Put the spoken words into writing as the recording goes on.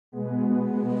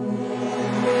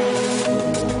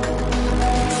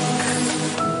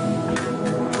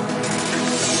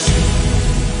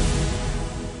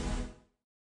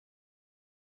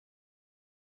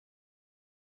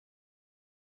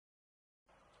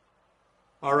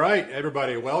All right,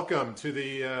 everybody, welcome to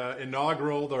the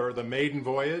inaugural or the maiden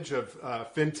voyage of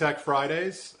FinTech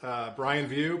Fridays. Brian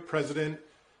View, President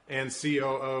and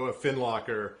COO of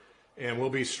FinLocker, and we'll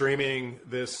be streaming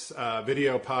this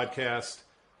video podcast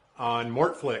on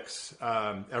Mortflix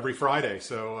every Friday.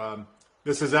 So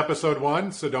this is episode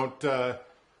 1, so don't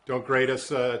grade us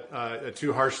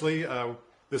too harshly.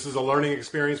 This is a learning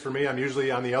experience for me. I'm usually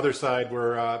on the other side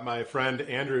where my friend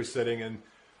Andrew's sitting, and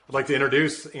I'd like to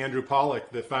introduce Andrew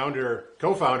Pollack, the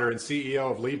co-founder and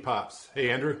CEO of LeadPops. Hey,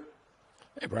 Andrew.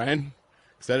 Hey, Brian.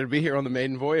 Excited to be here on the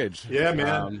maiden voyage. Yeah,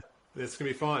 man. It's going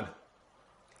to be fun.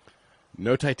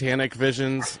 No Titanic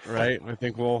visions, right? I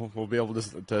think we'll be able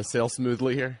to sail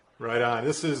smoothly here. Right on.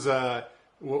 This is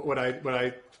what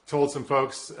I told some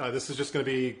folks. This is just going to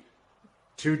be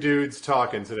two dudes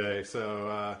talking today.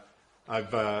 So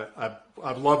I've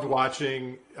loved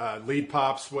watching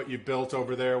LeadPops, what you built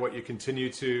over there, what you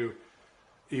continue to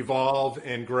evolve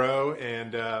and grow,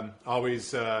 and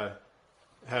always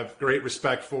have great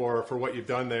respect for what you've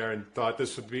done there, and thought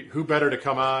this would be, who better to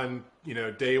come on,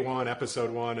 day one,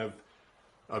 episode 1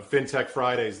 of FinTech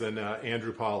Fridays than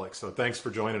Andrew Pollack. So thanks for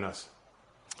joining us.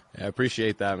 I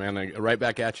appreciate that, man. Right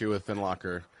back at you with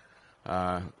FinLocker.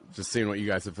 Just seeing what you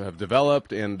guys have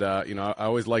developed, and I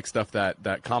always like stuff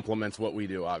that complements what we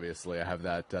do. Obviously, I have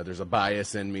that. There's a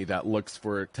bias in me that looks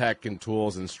for tech and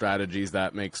tools and strategies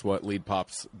that makes what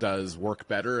LeadPops does work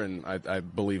better, and I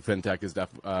believe FinTech is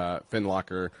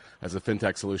FinLocker as a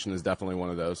FinTech solution is definitely one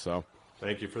of those. So,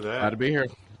 thank you for that. Glad to be here.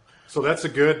 So that's a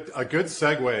good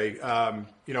segue.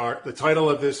 The title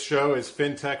of this show is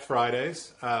FinTech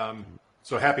Fridays.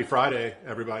 So happy Friday,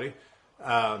 everybody.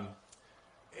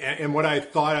 And what I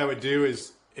thought I would do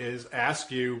is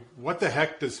ask you, what the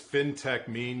heck does FinTech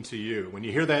mean to you? When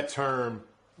you hear that term,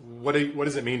 what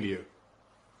does it mean to you?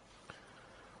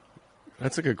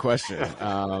 That's a good question.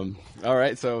 All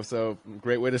right, so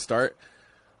great way to start.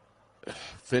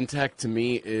 FinTech to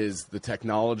me is the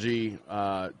technology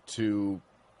to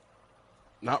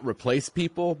not replace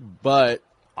people, but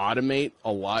automate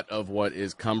a lot of what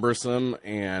is cumbersome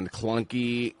and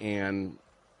clunky and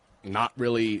not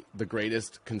really the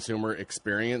greatest consumer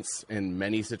experience in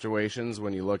many situations.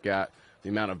 When you look at the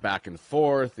amount of back and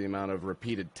forth, the amount of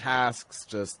repeated tasks,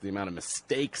 just the amount of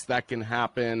mistakes that can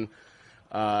happen.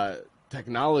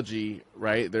 Technology,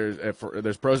 right?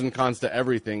 There's pros and cons to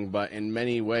everything, but in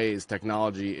many ways,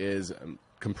 technology is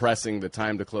compressing the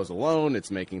time to close a loan. It's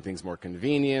making things more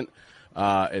convenient.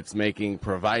 It's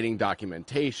providing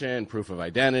documentation, proof of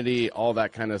identity, all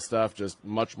that kind of stuff, just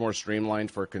much more streamlined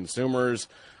for consumers,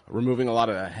 removing a lot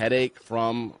of the headache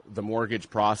from the mortgage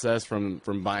process, from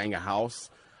buying a house,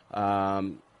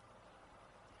 and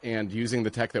using the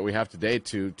tech that we have today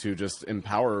to just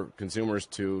empower consumers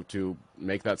to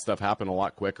make that stuff happen a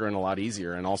lot quicker and a lot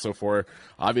easier. And also for,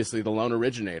 obviously, the loan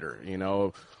originator,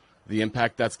 the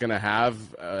impact that's going to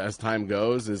have as time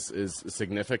goes is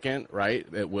significant, right?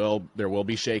 There will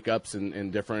be shakeups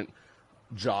in different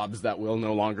jobs that will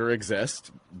no longer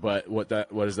exist. But what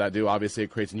does that do? Obviously,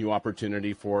 it creates new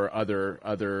opportunity for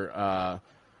other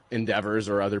endeavors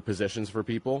or other positions for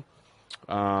people.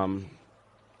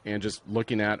 And just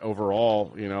looking at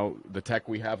overall, the tech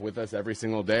we have with us every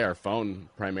single day, our phone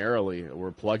primarily,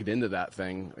 we're plugged into that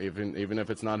thing. Even if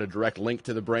it's not a direct link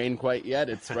to the brain quite yet,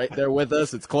 it's right there with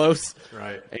us. It's close.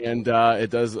 Right. And it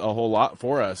does a whole lot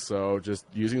for us. So just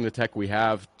using the tech we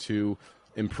have to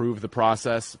improve the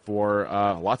process for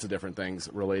lots of different things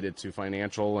related to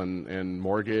financial and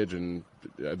mortgage. And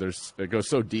it goes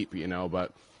so deep,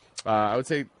 but I would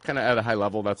say kind of at a high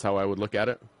level, that's how I would look at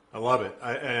it. I love it,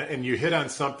 and you hit on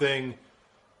something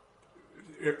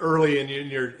early in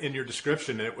your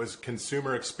description. It was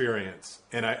consumer experience,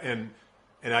 and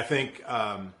I think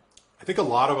a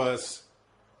lot of us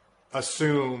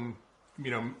assume,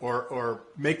 or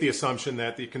make the assumption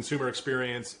that the consumer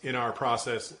experience in our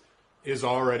process is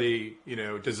already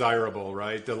desirable,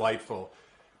 right, delightful.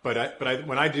 But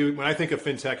when I think of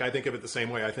FinTech, I think of it the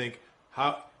same way. I think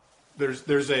how there's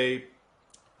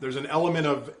an element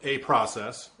of a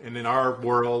process, and in our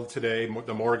world today,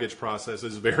 the mortgage process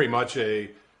is very much a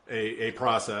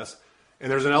process.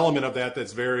 And there's an element of that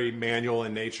that's very manual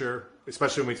in nature,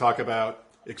 especially when we talk about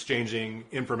exchanging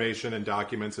information and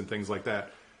documents and things like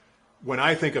that. When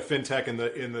I think of FinTech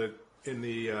in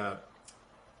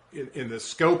the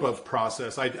scope of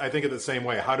process, I think of it the same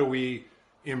way. How do we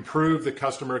improve the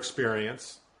customer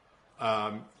experience,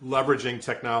 leveraging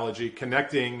technology,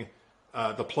 connecting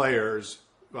the players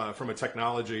from a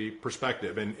technology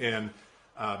perspective, and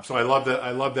so I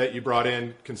love that you brought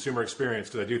in consumer experience,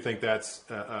 because I do think that's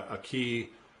a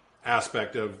key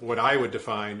aspect of what I would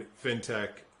define FinTech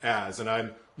as. And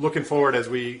I'm looking forward as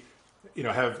we,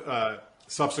 have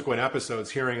subsequent episodes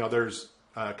hearing others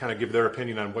kind of give their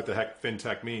opinion on what the heck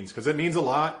fintech means, because it means a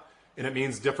lot and it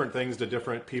means different things to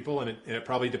different people, and it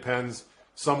probably depends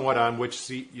somewhat on which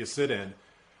seat you sit in.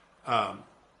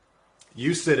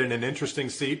 You sit in an interesting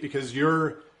seat because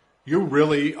you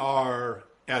really are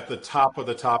at the top of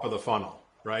the funnel,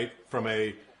 right? From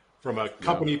a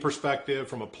company perspective,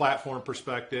 from a platform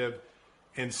perspective.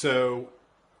 And so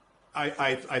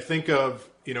I think of,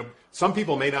 some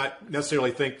people may not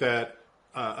necessarily think that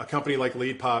a company like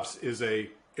LeadPops is a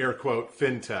air quote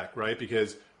fintech, right?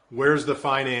 Because where's the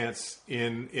finance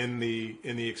in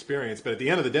the experience? But at the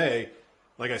end of the day,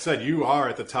 like I said, you are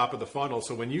at the top of the funnel.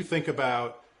 So when you think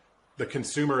about the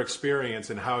consumer experience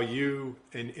and how you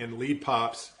and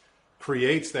LeadPops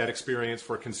creates that experience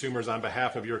for consumers on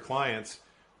behalf of your clients,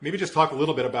 maybe just talk a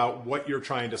little bit about what you're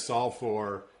trying to solve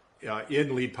for in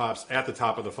LeadPops at the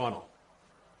top of the funnel.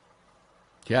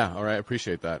 Yeah, all right, I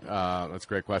appreciate that. That's a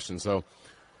great question. So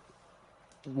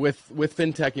with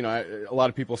fintech, a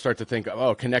lot of people start to think,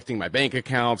 connecting my bank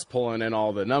accounts, pulling in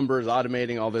all the numbers,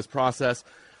 automating all this process.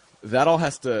 That all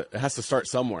has to start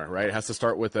somewhere, right? It has to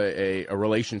start with a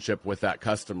relationship with that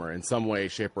customer in some way,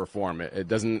 shape, or form. It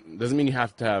doesn't mean you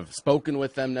have to have spoken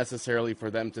with them necessarily for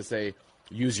them to say,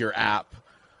 use your app,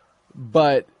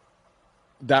 but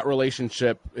that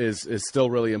relationship is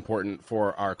still really important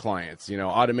for our clients.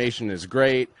 Automation is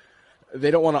great.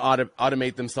 They don't want to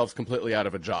automate themselves completely out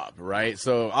of a job, right?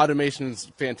 So automation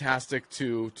is fantastic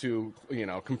to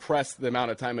compress the amount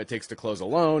of time it takes to close a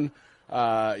loan.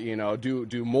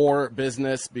 Do more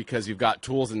business because you've got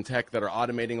tools and tech that are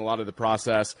automating a lot of the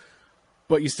process,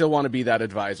 but you still want to be that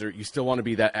advisor. You still want to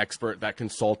be that expert, that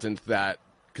consultant that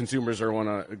consumers are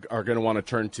going to want to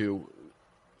turn to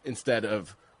instead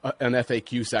of an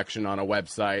FAQ section on a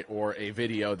website or a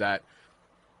video that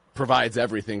provides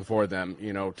everything for them,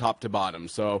 top to bottom.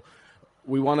 So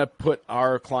we want to put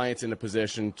our clients in a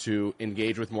position to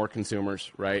engage with more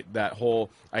consumers, right? That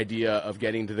whole idea of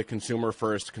getting to the consumer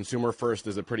first. Consumer first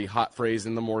is a pretty hot phrase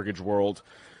in the mortgage world.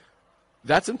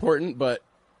 That's important, but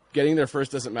getting there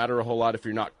first doesn't matter a whole lot if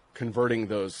you're not converting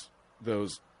those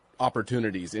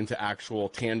opportunities into actual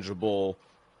tangible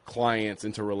clients,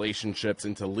 into relationships,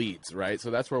 into leads, right?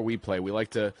 So that's where we play. We like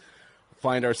to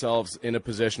find ourselves in a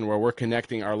position where we're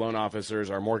connecting our loan officers,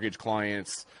 our mortgage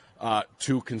clients,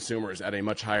 to consumers at a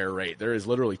much higher rate. There is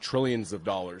literally trillions of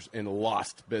dollars in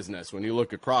lost business when you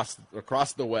look across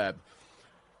the web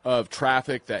of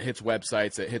traffic that hits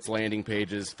websites, that hits landing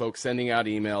pages, folks sending out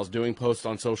emails, doing posts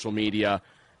on social media,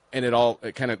 and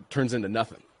it kind of turns into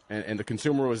nothing. And the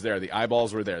consumer was there, the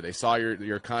eyeballs were there, they saw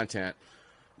your content.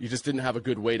 You just didn't have a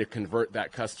good way to convert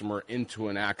that customer into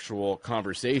an actual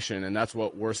conversation. And that's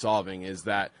what we're solving, is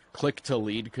that click to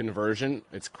lead conversion.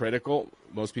 It's critical.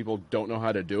 Most people don't know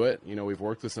how to do it. We've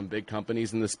worked with some big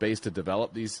companies in the space to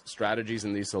develop these strategies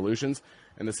and these solutions,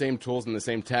 and the same tools and the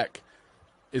same tech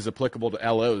is applicable to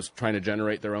LOs trying to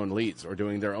generate their own leads or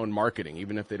doing their own marketing.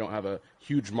 Even if they don't have a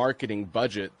huge marketing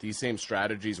budget, these same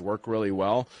strategies work really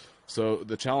well. So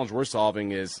the challenge we're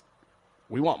solving is,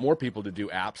 we want more people to do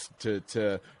apps,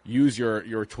 to use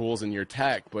your tools and your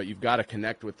tech, but you've got to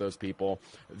connect with those people.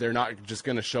 They're not just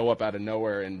going to show up out of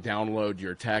nowhere and download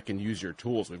your tech and use your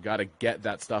tools. We've got to get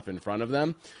that stuff in front of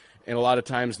them. And a lot of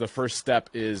times the first step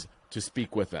is to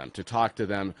speak with them, to talk to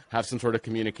them, have some sort of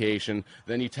communication.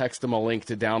 Then you text them a link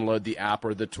to download the app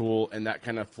or the tool, and that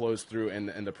kind of flows through, and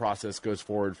the process goes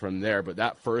forward from there. But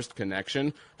that first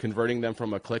connection, converting them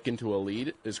from a click into a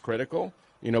lead, is critical.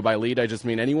 By lead, I just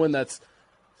mean anyone that's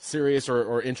serious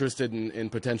or interested in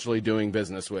potentially doing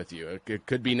business with you. It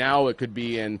could be now, it could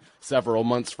be in several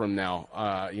months from now.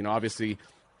 Obviously,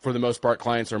 for the most part,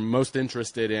 clients are most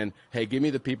interested in, hey, give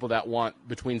me the people that want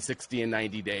between 60 and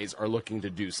 90 days are looking to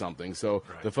do something. So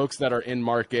right. The folks that are in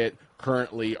market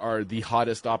currently are the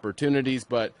hottest opportunities,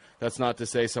 but that's not to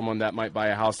say someone that might buy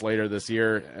a house later this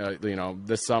year,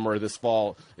 this summer, this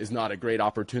fall, is not a great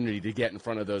opportunity to get in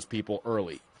front of those people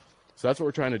early. So that's what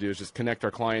we're trying to do, is just connect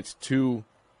our clients to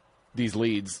these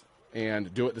leads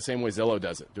and do it the same way Zillow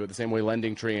does it. Do it the same way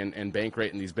LendingTree and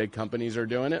Bankrate and these big companies are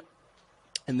doing it.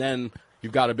 And then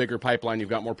you've got a bigger pipeline. You've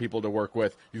got more people to work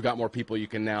with. You've got more people you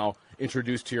can now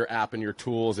introduce to your app and your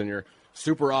tools and your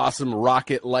super awesome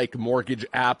Rocket-like mortgage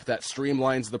app that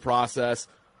streamlines the process.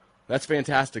 That's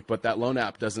fantastic, but that loan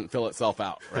app doesn't fill itself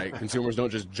out, right? Consumers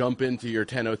don't just jump into your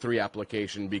 1003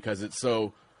 application because it's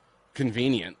so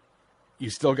convenient. You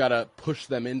still got to push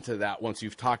them into that once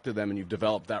you've talked to them and you've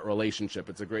developed that relationship.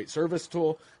 It's a great service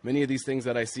tool. Many of these things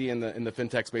that I see in the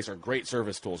fintech space are great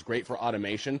service tools, great for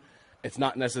automation. it's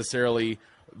not necessarily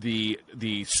the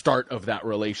start of that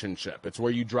relationship. It's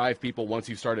where you drive people once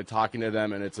you've started talking to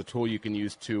them, and it's a tool you can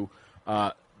use to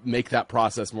make that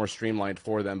process more streamlined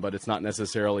for them, but it's not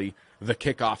necessarily the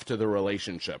kickoff to the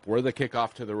relationship. We're the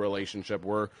kickoff to the relationship.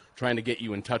 We're trying to get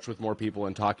you in touch with more people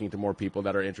and talking to more people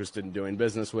that are interested in doing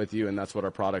business with you, and that's what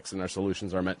our products and our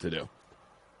solutions are meant to do.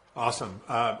 Awesome.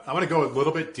 I want to go a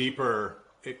little bit deeper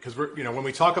because when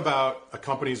we talk about a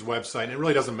company's website, and it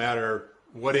really doesn't matter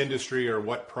what industry or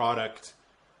what product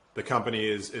the company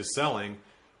is selling.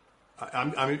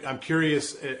 I'm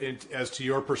curious as to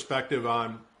your perspective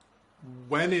on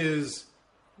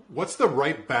what's the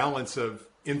right balance of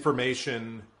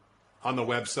information on the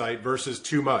website versus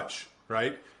too much,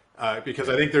 right? Because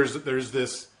I think there's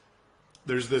this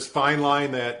fine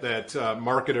line that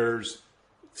marketers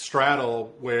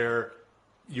straddle where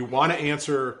you want to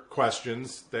answer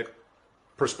questions that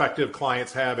prospective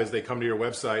clients have as they come to your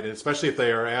website, and especially if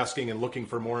they are asking and looking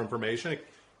for more information, it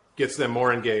gets them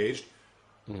more engaged.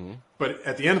 Mm-hmm. But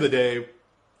at the end of the day,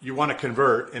 you want to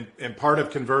convert, and part of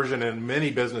conversion in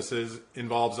many businesses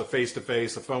involves a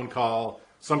face-to-face, a phone call,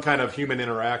 some kind of human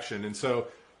interaction. And so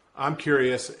I'm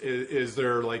curious, is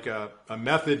there like a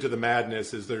method to the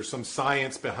madness? Is there some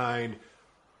science behind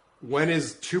when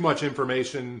is too much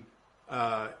information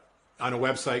on a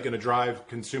website going to drive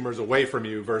consumers away from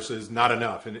you versus not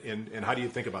enough? And how do you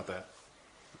think about that?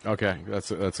 Okay,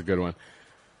 that's a good one.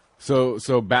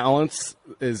 So balance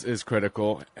is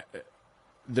critical.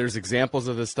 There's examples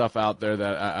of this stuff out there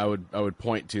that I would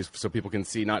point to so people can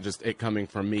see not just it coming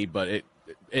from me, but it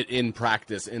in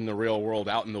practice in the real world,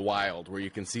 out in the wild, where you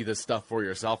can see this stuff for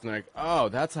yourself and they're like, oh,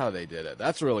 that's how they did it.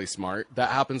 That's really smart. That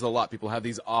happens a lot. People have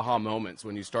these aha moments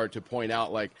when you start to point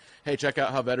out like, hey, check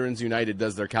out how Veterans United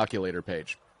does their calculator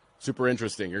page. Super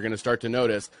interesting. You're going to start to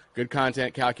notice good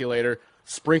content calculator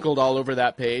sprinkled all over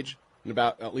that page in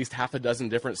about at least half a dozen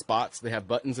different spots. They have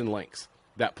buttons and links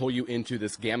that pull you into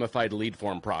this gamified lead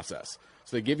form process.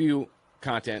 So they give you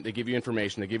content, they give you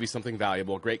information, they give you something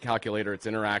valuable. Great calculator, it's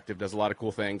interactive, does a lot of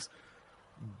cool things.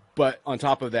 But on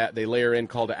top of that, they layer in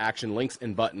call to action links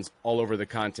and buttons all over the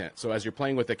content. So as you're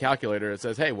playing with the calculator, it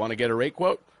says, hey, want to get a rate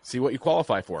quote? See what you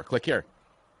qualify for. Click here.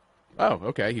 Oh,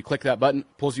 okay. You click that button,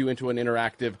 pulls you into an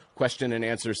interactive question and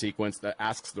answer sequence that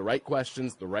asks the right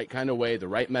questions, the right kind of way, the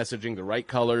right messaging, the right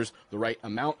colors, the right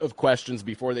amount of questions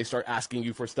before they start asking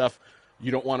you for stuff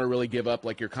you don't want to really give up,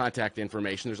 like your contact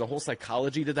information. There's a whole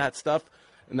psychology to that stuff,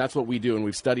 and that's what we do, and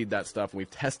we've studied that stuff, and we've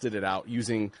tested it out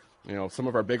using some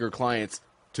of our bigger clients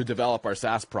to develop our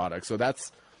SaaS product. So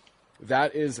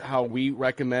that is how we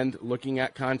recommend looking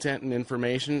at content and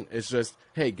information. It's just,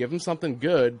 hey, give them something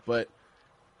good, but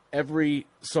every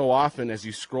so often as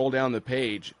you scroll down the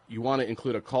page, you want to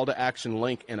include a call to action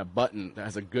link and a button that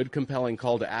has a good, compelling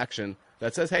call to action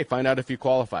that says, hey, find out if you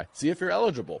qualify. See if you're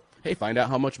eligible. Hey, find out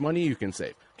how much money you can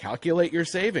save. Calculate your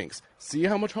savings. See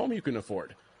how much home you can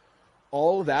afford.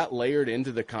 All that layered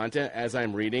into the content as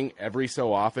I'm reading every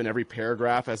so often, every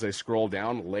paragraph as I scroll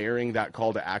down, layering that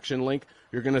call to action link,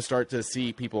 you're going to start to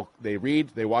see people, they read,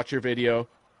 they watch your video,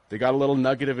 they got a little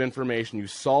nugget of information, you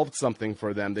solved something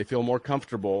for them, they feel more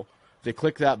comfortable, they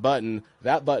click that button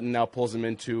now pulls them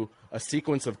into a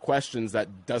sequence of questions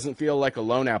that doesn't feel like a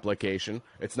loan application.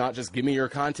 It's not just give me your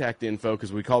contact info,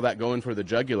 because we call that going for the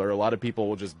jugular. A lot of people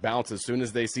will just bounce as soon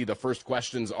as they see the first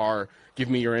questions are give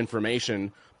me your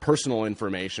information, personal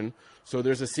information. So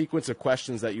there's a sequence of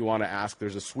questions that you want to ask.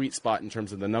 There's a sweet spot in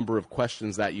terms of the number of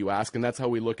questions that you ask, and that's how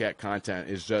we look at content,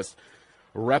 is just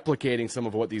replicating some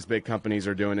of what these big companies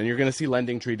are doing. And you're going to see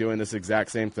LendingTree doing this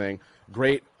exact same thing.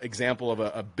 Great example of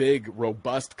a big,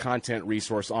 robust content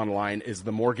resource online is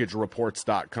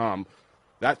themortgagereports.com.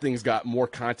 That thing's got more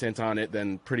content on it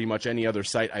than pretty much any other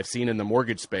site I've seen in the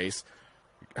mortgage space.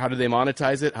 How do they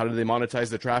monetize it? How do they monetize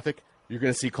the traffic? You're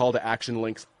going to see call to action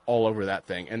links all over that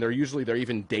thing. And they're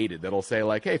even dated. That'll say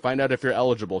like, hey, find out if you're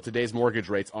eligible. Today's mortgage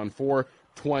rates on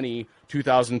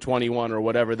 4/20/2021 or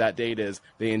whatever that date is.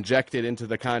 They inject it into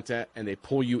the content and they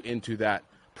pull you into that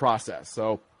process.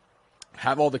 So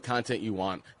have all the content you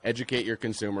want, educate your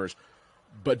consumers,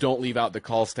 but don't leave out the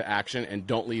calls to action and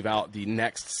don't leave out the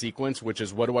next sequence, which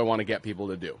is what do I want to get people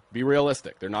to do? Be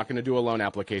realistic. They're not going to do a loan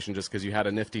application just because you had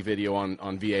a nifty video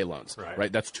on VA loans,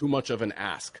 right? That's too much of an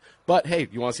ask. But hey,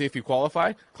 you want to see if you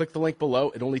qualify? Click the link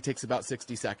below. It only takes about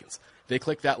 60 seconds. They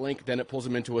click that link, then it pulls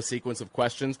them into a sequence of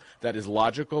questions that is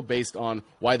logical based on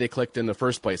why they clicked in the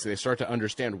first place. So they start to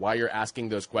understand why you're asking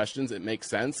those questions. It makes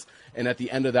sense. And at the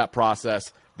end of that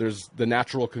process, there's the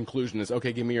natural conclusion is,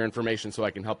 okay, give me your information so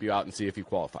I can help you out and see if you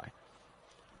qualify.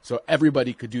 So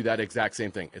everybody could do that exact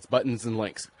same thing. It's buttons and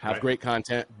links. Have great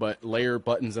content, but layer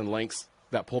buttons and links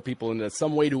that pull people into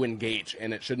some way to engage,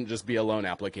 and it shouldn't just be a loan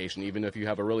application. Even if you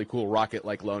have a really cool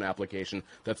Rocket-like loan application,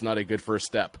 that's not a good first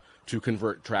step to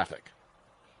convert traffic.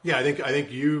 Yeah, I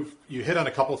think you hit on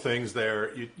a couple things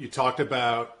there. You talked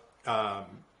about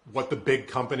what the big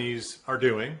companies are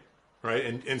doing, right?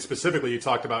 And specifically, you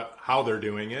talked about how they're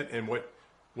doing it and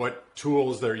what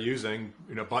tools they're using.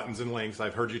 Buttons and links.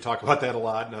 I've heard you talk about that a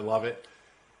lot, and I love it.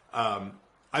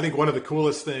 I think one of the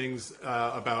coolest things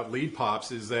about Lead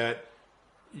Pops is that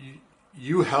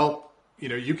you help.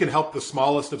 You can help the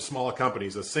smallest of small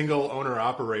companies, a single owner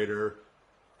operator,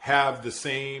 have the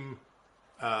same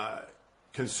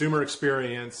consumer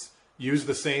experience, use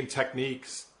the same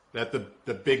techniques that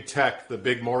the big tech, the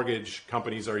big mortgage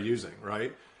companies are using,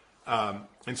 right?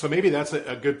 And so maybe that's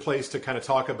a good place to kind of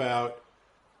talk about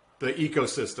the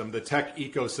ecosystem, the tech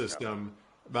ecosystem,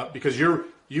 because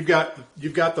you've got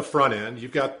the front end,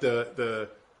 you've got the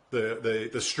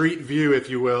street view, if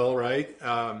you will, right?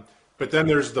 But then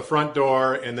there's the front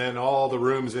door, and then all the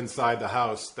rooms inside the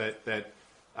house that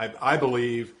I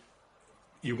believe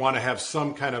you want to have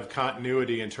some kind of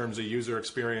continuity in terms of user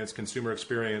experience, consumer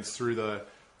experience through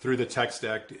the tech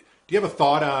stack. Do you have a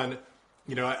thought on,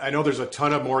 I know there's a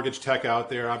ton of mortgage tech out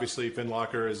there. Obviously,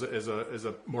 FinLocker is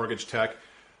a mortgage tech.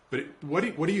 But what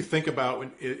do you think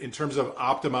about in terms of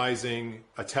optimizing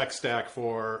a tech stack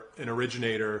for an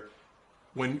originator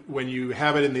when you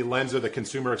have it in the lens of the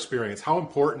consumer experience? How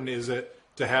important is it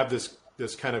to have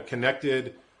this kind of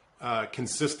connected,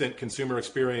 consistent consumer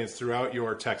experience throughout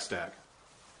your tech stack?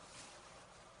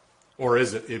 Or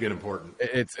is it even important?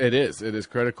 It is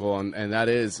critical, and that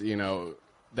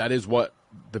is what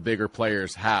the bigger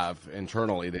players have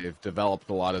internally. They've developed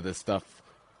a lot of this stuff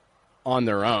on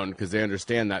their own because they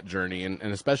understand that journey, and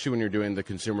especially when you're doing the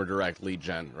consumer direct lead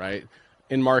gen, right?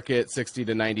 In market, 60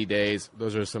 to 90 days,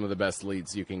 those are some of the best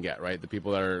leads you can get, right? The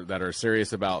people that are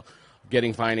serious about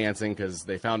getting financing because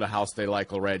they found a house they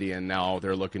like already, and now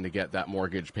they're looking to get that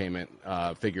mortgage payment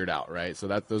figured out, right? So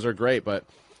those are great, but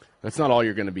that's not all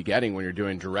you're going to be getting when you're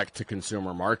doing direct to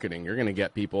consumer marketing. You're going to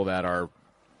get people that are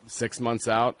 6 months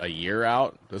out, a year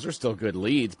out. Those are still good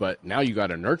leads, but now you got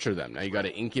to nurture them. Now you got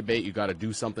to incubate. You got to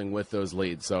do something with those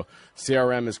leads. So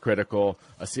CRM is critical.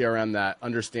 A CRM that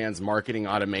understands marketing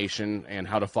automation and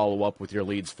how to follow up with your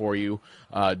leads for you.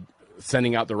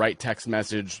 Sending out the right text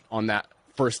message on that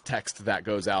first text that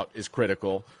goes out is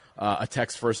critical. A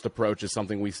text first approach is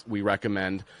something we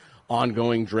recommend.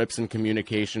 Ongoing drips and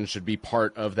communication should be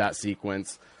part of that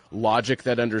sequence. Logic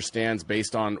that understands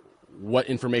based on what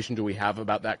information do we have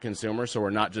about that consumer, so we're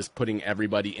not just putting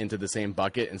everybody into the same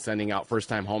bucket and sending out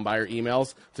first-time homebuyer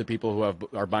emails to people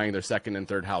who are buying their second and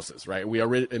third houses, right? We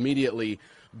immediately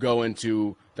go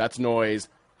into, that's noise,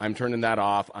 I'm turning that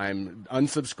off, I'm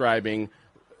unsubscribing,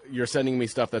 you're sending me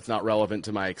stuff that's not relevant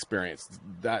to my experience.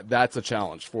 That's a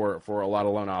challenge for a lot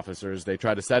of loan officers. They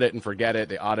try to set it and forget it,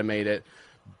 they automate it,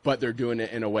 but they're doing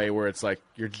it in a way where it's like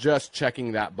you're just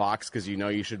checking that box because you know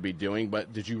you should be doing,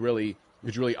 but did you really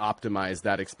optimize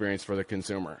that experience for the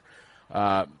consumer?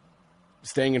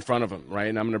 Staying in front of them, right?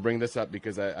 And I'm going to bring this up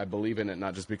because I believe in it,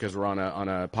 not just because we're on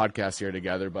a podcast here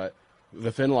together, but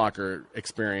the FinLocker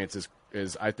experience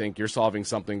is I think you're solving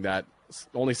something that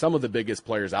only some of the biggest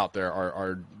players out there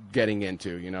are getting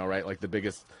into, right? Like the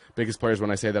biggest players,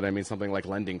 when I say that, I mean something like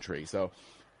LendingTree. So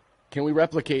can we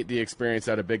replicate the experience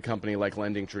that a big company like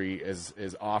LendingTree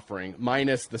is offering,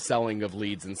 minus the selling of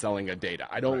leads and selling of data?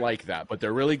 I don't like that, but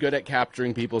they're really good at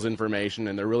capturing people's information,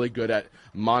 and they're really good at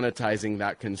monetizing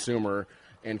that consumer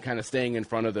and kind of staying in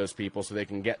front of those people so they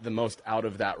can get the most out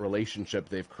of that relationship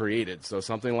they've created. So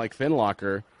something like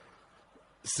FinLocker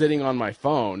sitting on my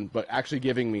phone, but actually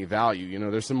giving me value.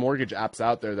 There's some mortgage apps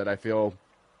out there that I feel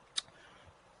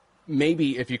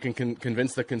maybe if you can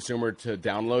convince the consumer to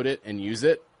download it and use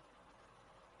it,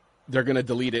 they're going to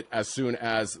delete it as soon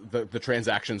as the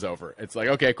transaction's over. It's like,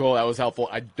 okay, cool, that was helpful.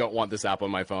 I don't want this app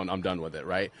on my phone. I'm done with it,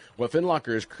 right? What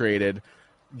FinLocker has created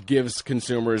gives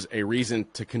consumers a reason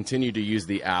to continue to use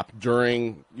the app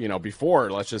during,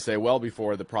 before, let's just say, well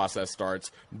before the process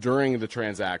starts, during the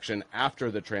transaction,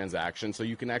 after the transaction, so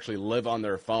you can actually live on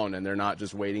their phone and they're not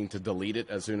just waiting to delete it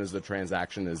as soon as the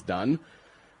transaction is done.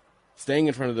 Staying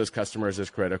in front of those customers is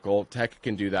critical. Tech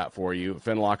can do that for you.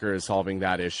 FinLocker is solving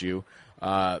that issue.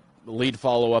 Lead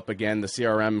follow-up, again, the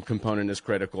CRM component is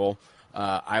critical.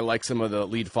 I like some of the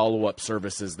lead follow-up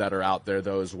services that are out there,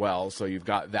 though, as well. So you've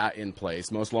got that in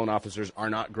place. Most loan officers are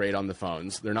not great on the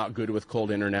phones. They're not good with cold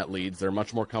internet leads. They're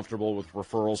much more comfortable with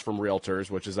referrals from realtors,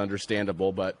 which is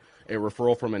understandable. But a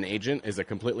referral from an agent is a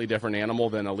completely different animal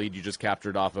than a lead you just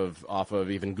captured off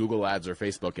of even Google ads or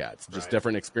Facebook ads. Just Right.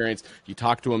 different experience. You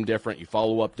talk to them different. You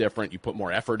follow up different. You put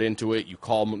more effort into it. You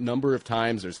call a number of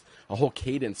times. There's a whole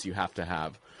cadence you have to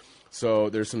have. So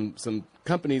there's some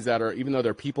companies that are, even though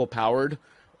they're people powered,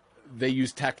 they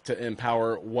use tech to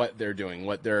empower what they're doing,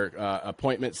 what their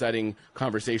appointment setting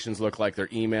conversations look like, their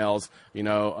emails.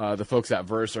 The folks at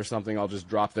Verse or something, I'll just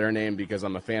drop their name because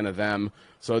I'm a fan of them.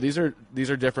 So these are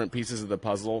different pieces of the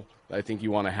puzzle that I think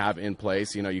you want to have in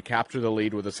place. You capture the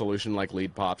lead with a solution like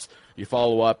Lead Pops. You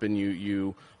follow up and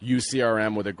you use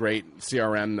CRM with a great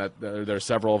CRM that there's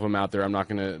several of them out there. I'm not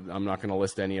gonna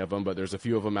list any of them, but there's a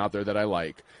few of them out there that I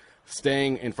like.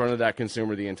 Staying in front of that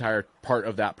consumer the entire part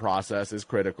of that process is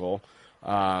critical,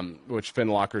 which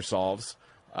FinLocker solves.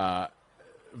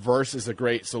 Verse is a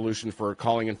great solution for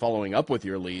calling and following up with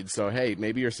your leads. So, hey,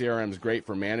 maybe your CRM is great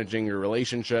for managing your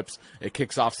relationships. It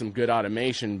kicks off some good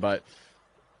automation, but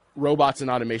robots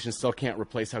and automation still can't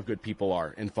replace how good people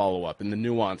are in follow-up and the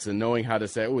nuance and knowing how to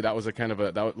say, oh, that was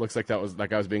that looks like that was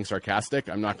like I was being sarcastic.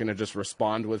 I'm not going to just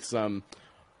respond with some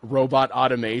robot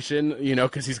automation,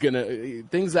 because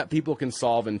things that people can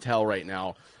solve and tell right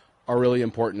now are really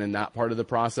important in that part of the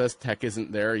process. Tech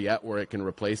isn't there yet where it can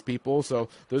replace people. So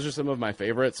those are some of my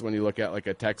favorites. When you look at like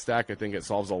a tech stack, I think it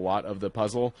solves a lot of the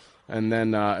puzzle. And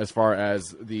then as far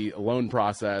as the loan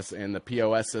process and the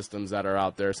POS systems that are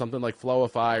out there, something like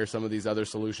Flowify or some of these other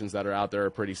solutions that are out there are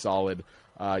pretty solid.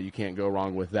 You can't go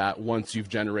wrong with that. Once you've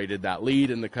generated that lead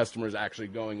and the customer's actually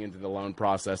going into the loan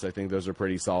process, I think those are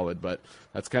pretty solid. But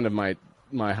that's kind of my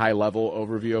high-level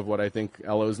overview of what I think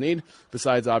LOs need,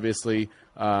 besides obviously,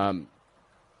 after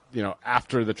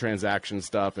the transaction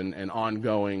stuff and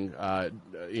ongoing,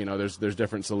 there's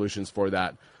different solutions for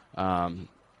that.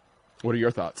 What are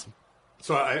your thoughts?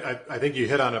 So I think you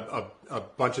hit on a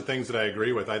bunch of things that I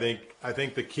agree with. I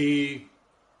think the key,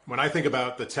 when I think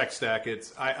about the tech stack,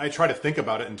 I try to think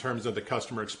about it in terms of the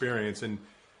customer experience, and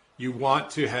you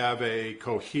want to have a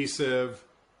cohesive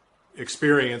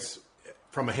experience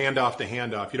from a handoff to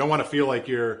handoff. You don't want to feel like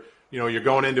you're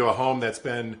going into a home that's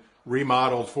been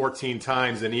remodeled 14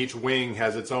 times and each wing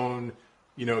has its own,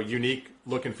 unique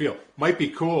look and feel. Might be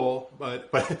cool, but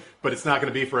it's not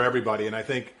going to be for everybody. And I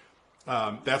think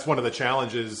that's one of the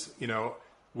challenges,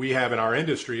 we have in our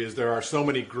industry is there are so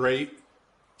many great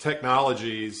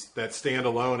technologies that stand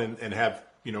alone and have,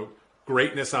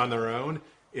 greatness on their own.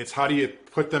 It's how do you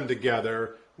put them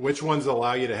together? Which ones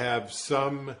allow you to have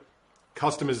some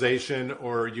customization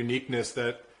or uniqueness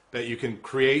that you can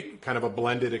create kind of a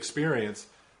blended experience.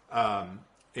 And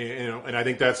I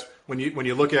think that's when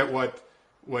you look at what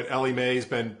Ellie Mae's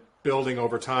been building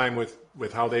over time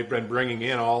with how they've been bringing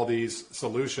in all these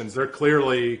solutions, they're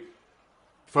clearly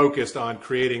focused on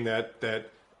creating that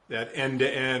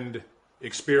end-to-end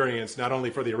experience, not only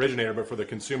for the originator, but for the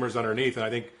consumers underneath. And I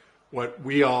think what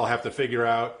we all have to figure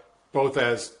out, both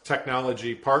as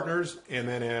technology partners and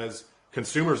then as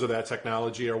consumers of that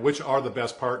technology, are which are the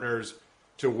best partners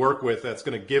to work with that's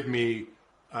going to give me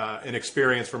an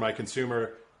experience for my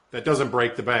consumer that doesn't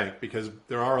break the bank, because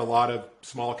there are a lot of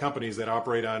small companies that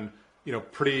operate on,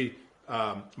 pretty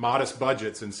modest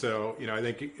budgets. And so, I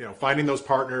think, finding those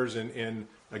partners and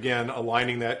again,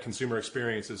 aligning that consumer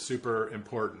experience is super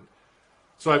important.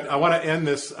 So I want to end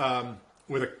this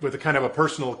with a kind of a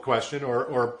personal question,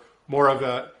 or more of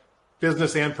a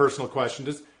business and personal question.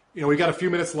 Just, we got a few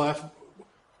minutes left.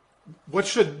 What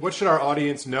should our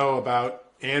audience know about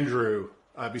Andrew,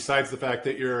 besides the fact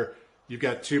that you've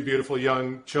got two beautiful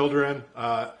young children,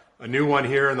 a new one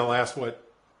here in the last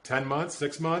 10 months,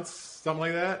 6 months, something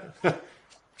like that?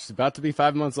 She's about to be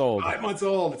 5 months old. 5 months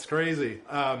old. It's crazy.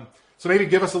 So maybe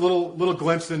give us a little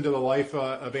glimpse into the life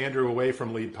of Andrew away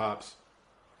from Lead Pops.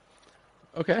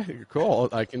 Okay, cool.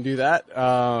 I can do that.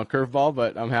 Curveball,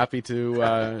 but I'm happy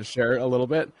to share a little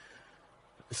bit.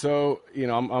 So,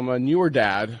 I'm a newer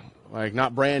dad, like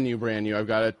not brand new. I've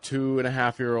got a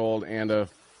 2.5-year-old and a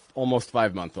almost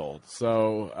 5-month-old.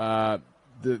 So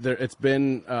it's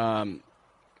been a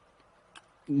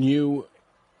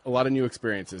lot of new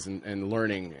experiences and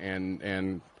learning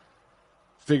and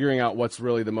figuring out what's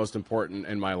really the most important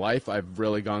in my life. I've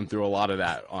really gone through a lot of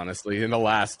that, honestly, in the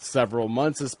last several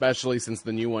months, especially since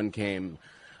the new one came.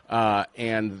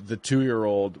 And the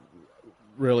 2-year-old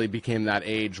really became that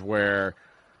age where,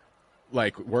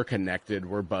 like, we're connected,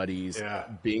 we're buddies. Yeah.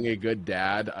 Being a good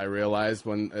dad, I realized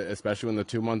especially when the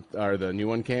 2-month or the new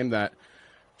one came, that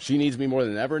she needs me more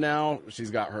than ever now. She's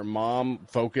got her mom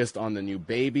focused on the new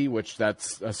baby, which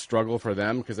that's a struggle for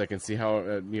them because I can see how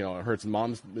it hurts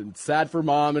mom's. It's sad for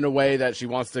mom in a way that she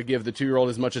wants to give the 2-year-old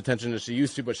as much attention as she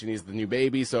used to, but she needs the new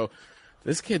baby. So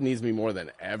this kid needs me more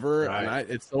than ever, Right. and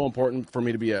it's so important for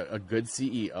me to be a good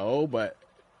CEO, but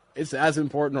it's as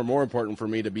important or more important for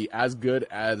me to be as good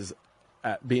as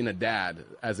at being a dad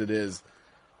as it is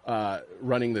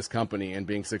running this company and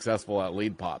being successful at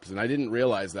Lead Pops. And I didn't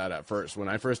realize that at first. When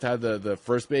I first had the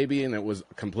first baby and it was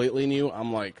completely new,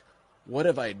 I'm like, what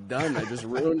have I done? I just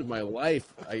ruined my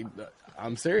life.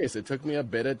 I'm serious. It took me a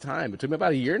bit of time. It took me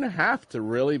about 1.5 years to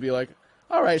really be like,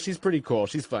 all right, she's pretty cool.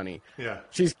 She's funny. Yeah.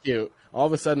 She's cute. All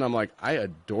of a sudden, I'm like, I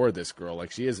adore this girl.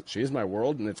 Like, she is my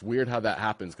world, and it's weird how that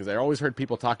happens because I always heard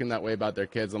people talking that way about their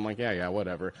kids. I'm like, yeah,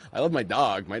 whatever. I love my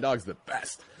dog. My dog's the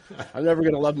best. I'm never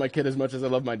going to love my kid as much as I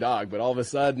love my dog. But all of a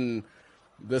sudden,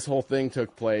 this whole thing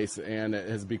took place, and it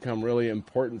has become really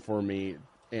important for me.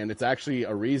 And it's actually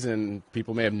a reason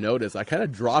people may have noticed. I kind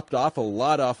of dropped off a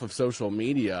lot off of social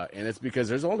media, and it's because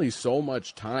there's only so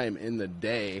much time in the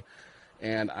day.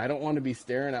 And I don't want to be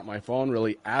staring at my phone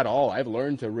really at all. I've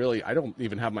learned to really, I don't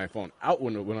even have my phone out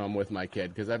when I'm with my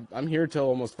kid because I'm here till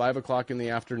almost 5 o'clock in the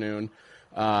afternoon.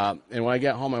 And when I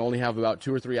get home, I only have about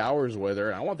 2 or 3 hours with her.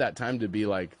 And I want that time to be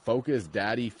like focused,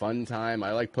 daddy, fun time.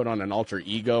 I like put on an alter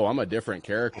ego. I'm a different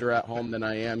character at home than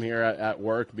I am here at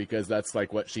work because that's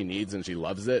like what she needs and she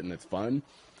loves it and it's fun.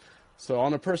 So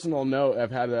on a personal note, I've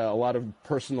had a lot of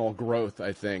personal growth,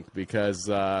 I think, because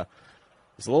I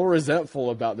was a little resentful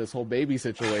about this whole baby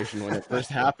situation when it first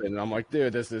happened. And I'm like,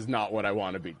 dude, this is not what I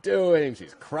want to be doing.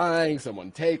 She's crying. Someone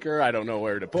take her. I don't know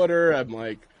where to put her. I'm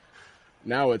like,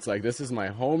 now it's like, this is my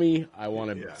homie. I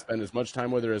want to spend as much time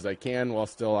with her as I can while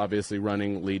still obviously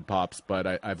running Lead Pops.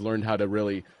 But I've learned how to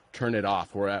really turn it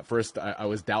off, where at first I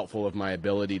was doubtful of my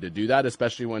ability to do that,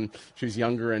 especially when she was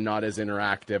younger and not as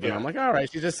interactive. And I'm like, all right,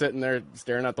 she's just sitting there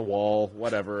staring at the wall,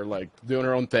 whatever, like doing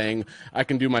her own thing. I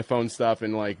can do my phone stuff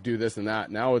and like do this and that.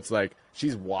 Now it's like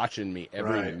she's watching me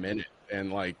every minute.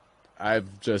 And like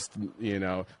I've just,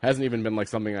 hasn't even been like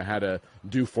something I had to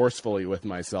do forcefully with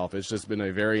myself. It's just been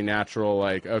a very natural,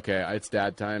 like, okay, it's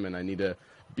dad time and I need to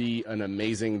be an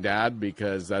amazing dad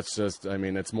because that's just,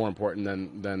 it's more important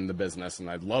than the business. And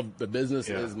I love the business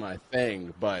is my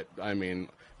thing, but you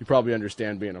probably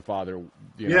understand being a father.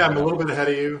 I'm a little bit ahead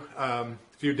of you, a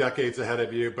few decades ahead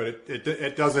of you, but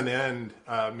it doesn't end.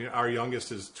 Our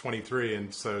youngest is 23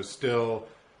 and so still,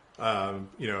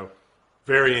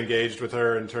 very engaged with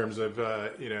her in terms of,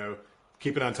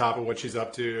 keeping on top of what she's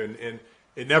up to and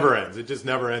it never ends. It just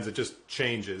never ends. It just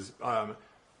changes.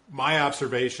 My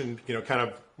observation, kind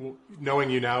of knowing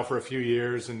you now for a few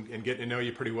years and getting to know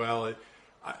you pretty well,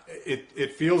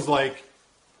 it feels like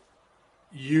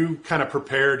you kind of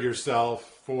prepared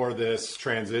yourself for this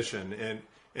transition. And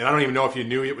I don't even know if you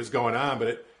knew it was going on,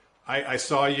 but I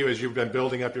saw you as you've been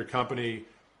building up your company,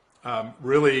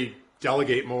 really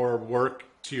delegate more work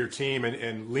to your team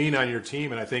and lean on your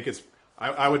team. And I think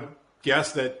I would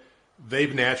guess that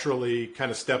they've naturally kind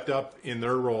of stepped up in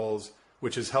their roles,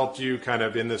 which has helped you kind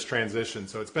of in this transition.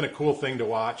 So it's been a cool thing to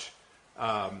watch.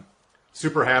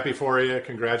 Super happy for you.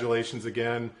 Congratulations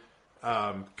again.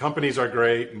 Companies are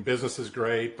great and business is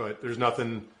great, but there's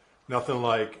nothing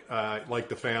like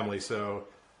the family. So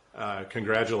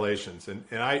congratulations. And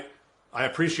I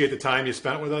appreciate the time you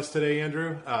spent with us today,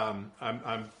 Andrew.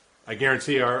 I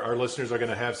guarantee our listeners are going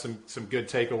to have some good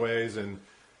takeaways. And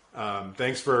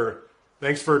thanks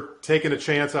for taking a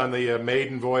chance on the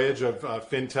maiden voyage of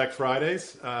FinTech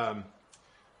Fridays.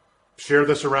 Share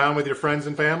this around with your friends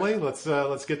and family. Let's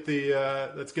get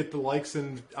the likes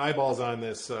and eyeballs on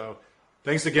this. So,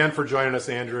 thanks again for joining us,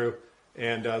 Andrew,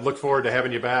 and look forward to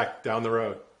having you back down the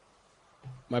road.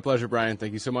 My pleasure, Brian.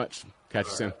 Thank you so much. Catch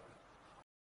you soon.